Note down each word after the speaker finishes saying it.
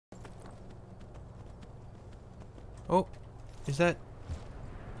Oh, is that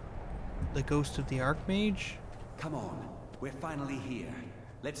the ghost of the Archmage? Come on, we're finally here.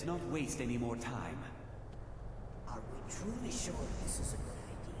 Let's not waste any more time. Are we truly sure this is a good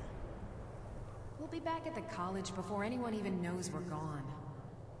idea? We'll be back at the college before anyone even knows we're gone.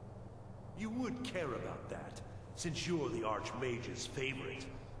 You would care about that, since you're the Archmage's favorite.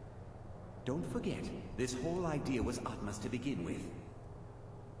 Don't forget, this whole idea was Atma's to begin with.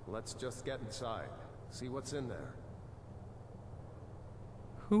 Let's just get inside, see what's in there.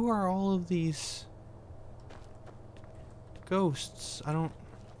 Who are all of these ghosts? I don't...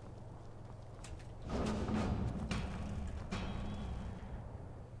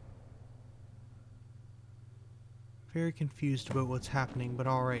 Very confused about what's happening, but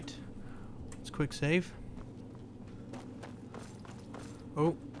alright. Let's quick save.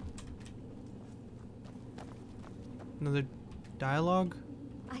 Oh. Another dialogue?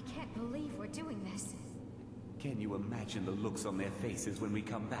 I can't believe we're doing this. Can you imagine the looks on their faces when we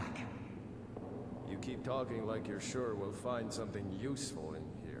come back? You keep talking like you're sure we'll find something useful in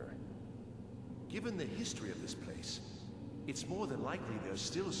here. Given the history of this place, it's more than likely there's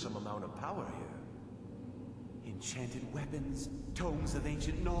still some amount of power here. Enchanted weapons, tomes of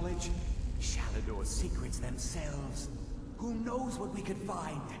ancient knowledge, Shalador's secrets themselves. Who knows what we could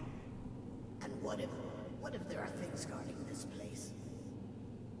find? And what if there are things guarding this place?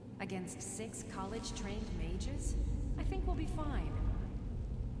 Against 6 college-trained mages? I think we'll be fine.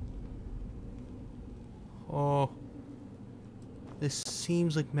 Oh. This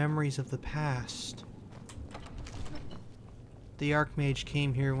seems like memories of the past. The Archmage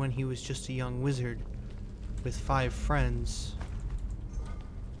came here when he was just a young wizard, with 5 friends.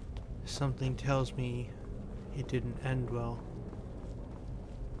 Something tells me it didn't end well.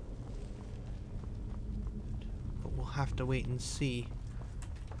 But we'll have to wait and see.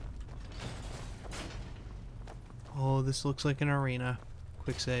 Oh, this looks like an arena.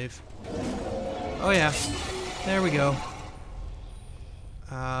 Quick save. Oh yeah, there we go.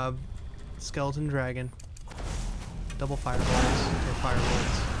 Skeleton dragon. Double fireballs, or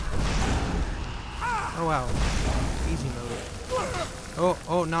firebolts. Oh wow, easy mode.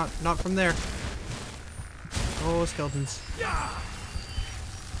 Oh, not from there. Oh, skeletons.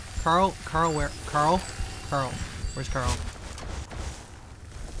 Carl, where? Carl, where's Carl?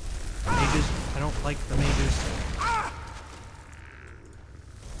 Mages, I don't like the mages.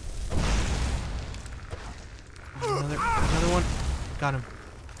 Another one. Got him.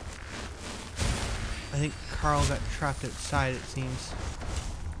 I think Carl got trapped outside, it seems.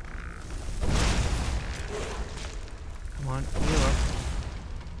 Come on, heal up.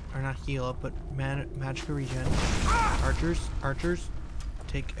 Or not heal up, but magical regen. Archers.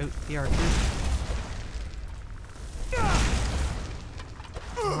 Take out the archers.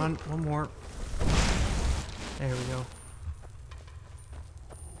 Come on, one more. There we go.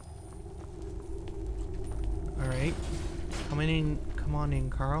 Alright. Come on in,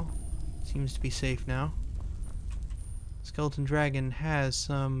 Carl. Seems to be safe now. Skeleton dragon has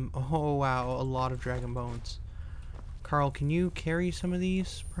some... Oh wow, a lot of dragon bones. Carl, can you carry some of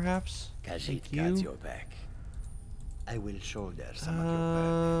these, perhaps? Khajiit got your back. I will shoulder some of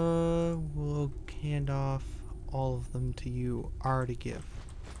your burden. We'll hand off all of them to you, R to give.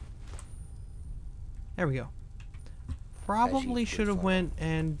 There we go. Probably should have went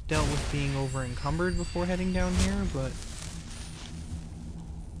and dealt with being over encumbered before heading down here, but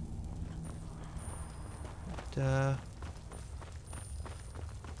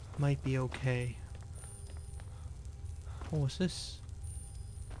might be okay. Oh, what's this?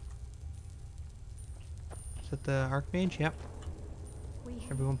 Is that the Archmage? Yep.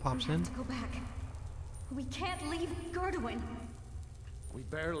 Everyone pops in. We have to go back. We can't leave Gerduin. We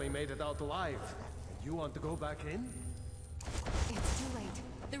barely made it out alive. You want to go back in? It's too late.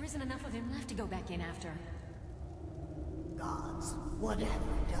 There isn't enough of him left to go back in after. Gods, what have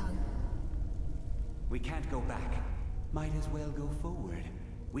we done? We can't go back. Might as well go forward.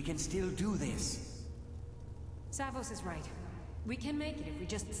 We can still do this. Savos is right. We can make it if we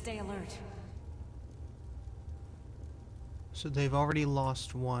just stay alert. So they've already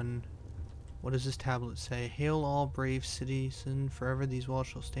lost one. What does this tablet say? Hail all brave citizen, forever these walls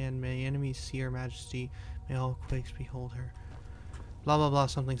shall stand. May enemies see her majesty, may all quakes behold her. Blah blah blah,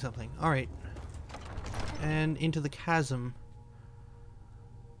 something something. Alright. And into the chasm.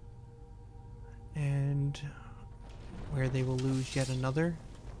 And where they will lose yet another.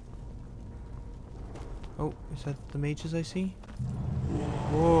 Oh, is that the mages I see?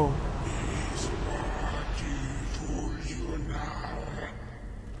 Whoa.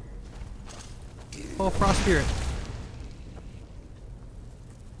 Oh, Frost Spirit.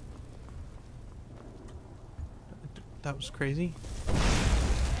 that was crazy.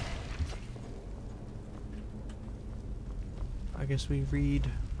 I guess we read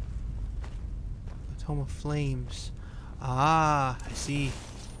the Tome of Flames. Ah, I see.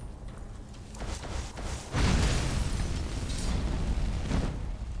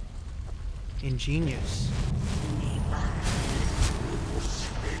 Ingenious.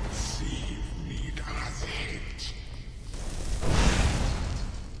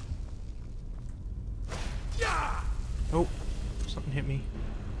 Oh, something hit me.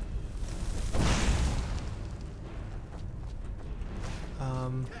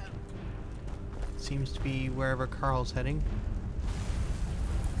 Seems to be wherever Carl's heading.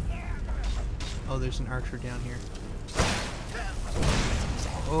 Oh, there's an archer down here.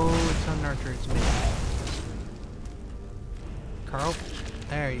 Oh, it's not an archer, it's me. Carl?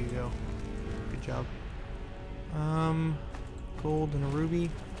 There you go. Good job. Gold and a ruby.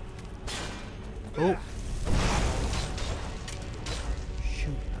 Oh!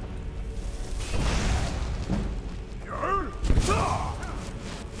 Shoot.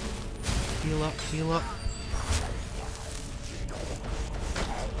 Heal up, heal up.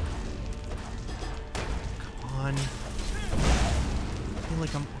 Come on. I feel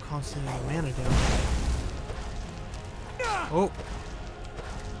like I'm constantly out of mana down. Oh!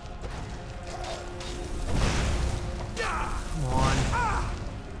 Come on.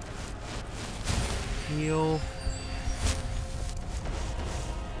 Heal.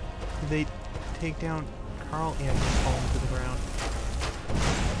 Did they take down Carl? Yeah, he's falling to the ground.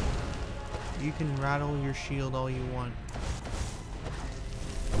 You can rattle your shield all you want.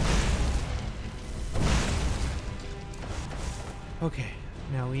 Okay,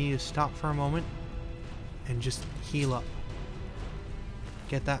 now we need to stop for a moment and just heal up.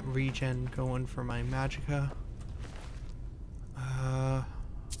 Get that regen going for my magicka. And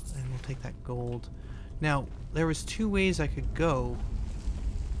we'll take that gold. Now, there was two ways I could go.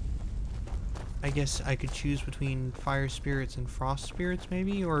 I guess I could choose between fire spirits and frost spirits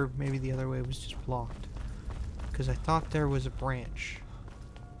maybe, or maybe the other way was just blocked. Because I thought there was a branch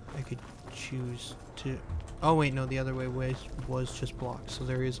I could choose to... Oh wait, no, the other way was just blocked, so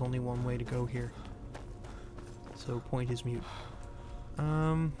there is only one way to go here. So point is mute.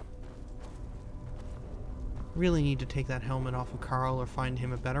 Really need to take that helmet off of Carl or find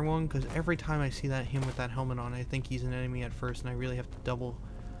him a better one, because every time I see him with that helmet on, I think he's an enemy at first, and I really have to double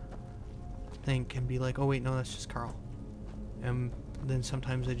think and be like, oh wait, no, that's just Carl. And then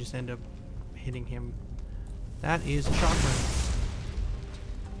sometimes I just end up hitting him. That is a shock rune,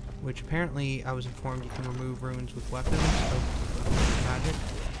 which apparently I was informed you can remove runes with weapons of magic.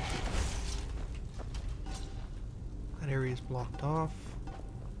 That area is blocked off.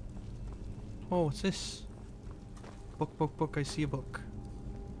 Oh, what's this? Book, book, book, I see a book.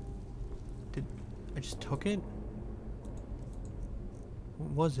 Did I just took it?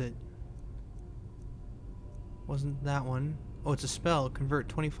 What was it? Wasn't that one? Oh, it's a spell. Convert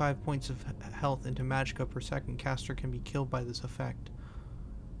 25 points of health into magicka per second. Caster can be killed by this effect.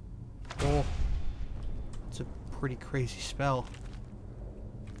 Oh, it's a pretty crazy spell.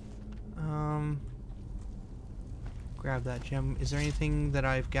 Grab that gem. Is there anything that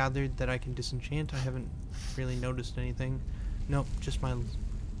I've gathered that I can disenchant? I haven't really noticed anything. Nope, just my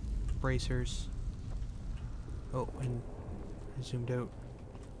bracers. Oh, and I zoomed out.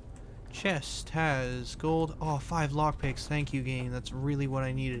 Chest has gold. Oh, 5 lockpicks. Thank you, game. That's really what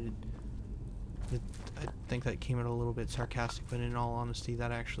I needed. I think that came out a little bit sarcastic, but in all honesty,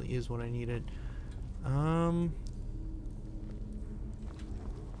 that actually is what I needed.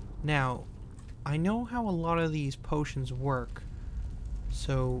 Now, I know how a lot of these potions work.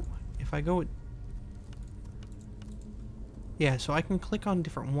 So, if I go with... Yeah, so I can click on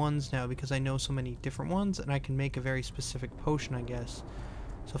different ones now because I know so many different ones, and I can make a very specific potion, I guess.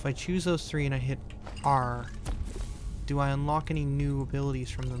 So if I choose those 3 and I hit R, do I unlock any new abilities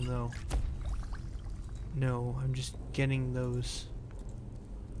from them though? No, I'm just getting those.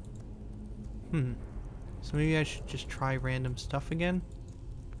 So maybe I should just try random stuff again.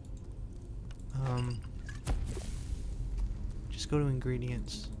 Just go to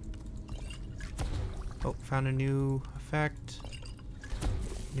ingredients. Oh, found a new effect.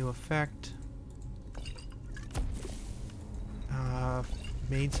 New effect.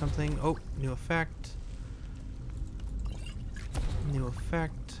 Made something. Oh, new effect. New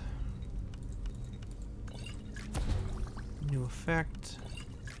effect. New effect.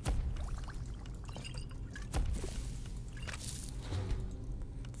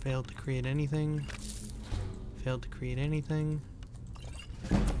 Failed to create anything. Failed to create anything.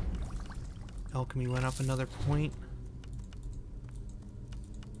 Alchemy went up another point.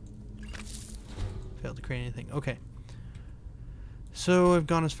 Failed to create anything. Okay. So I've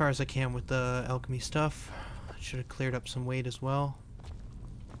gone as far as I can with the alchemy stuff. I should have cleared up some weight as well.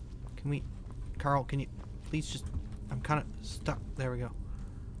 Can we... Carl, can you please just... I'm kind of stuck. There we go.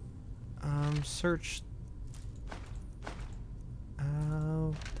 Search...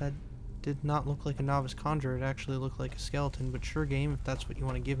 that did not look like a novice conjurer. It actually looked like a skeleton, but sure game, if that's what you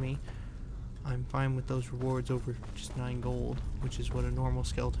want to give me. I'm fine with those rewards over just 9 gold, which is what a normal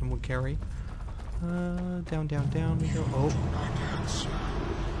skeleton would carry. Down, down, down we go. Oh.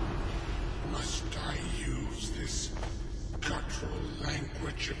 Must I use this guttural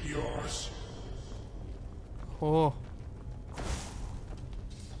language of yours? Oh.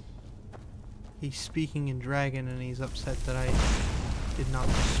 He's speaking in dragon and he's upset that I did not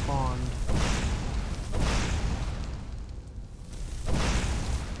respond.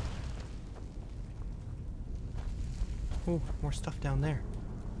 Oh, more stuff down there.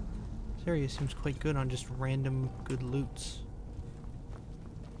 This area seems quite good on just random good loots.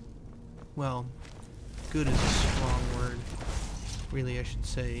 Well, good is a strong word. Really, I should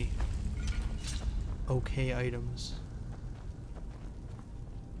say okay items.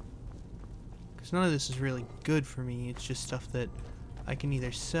 Because none of this is really good for me. It's just stuff that I can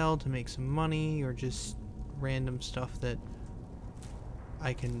either sell to make some money or just random stuff that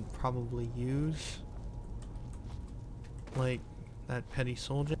I can probably use. Like that petty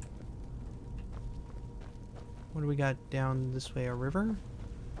soldier. What do we got down this way? A river?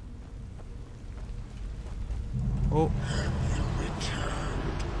 Oh. Have you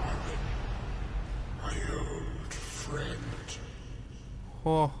returned, my old friend?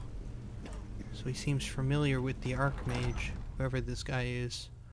 Oh. So he seems familiar with the Archmage, whoever this guy is.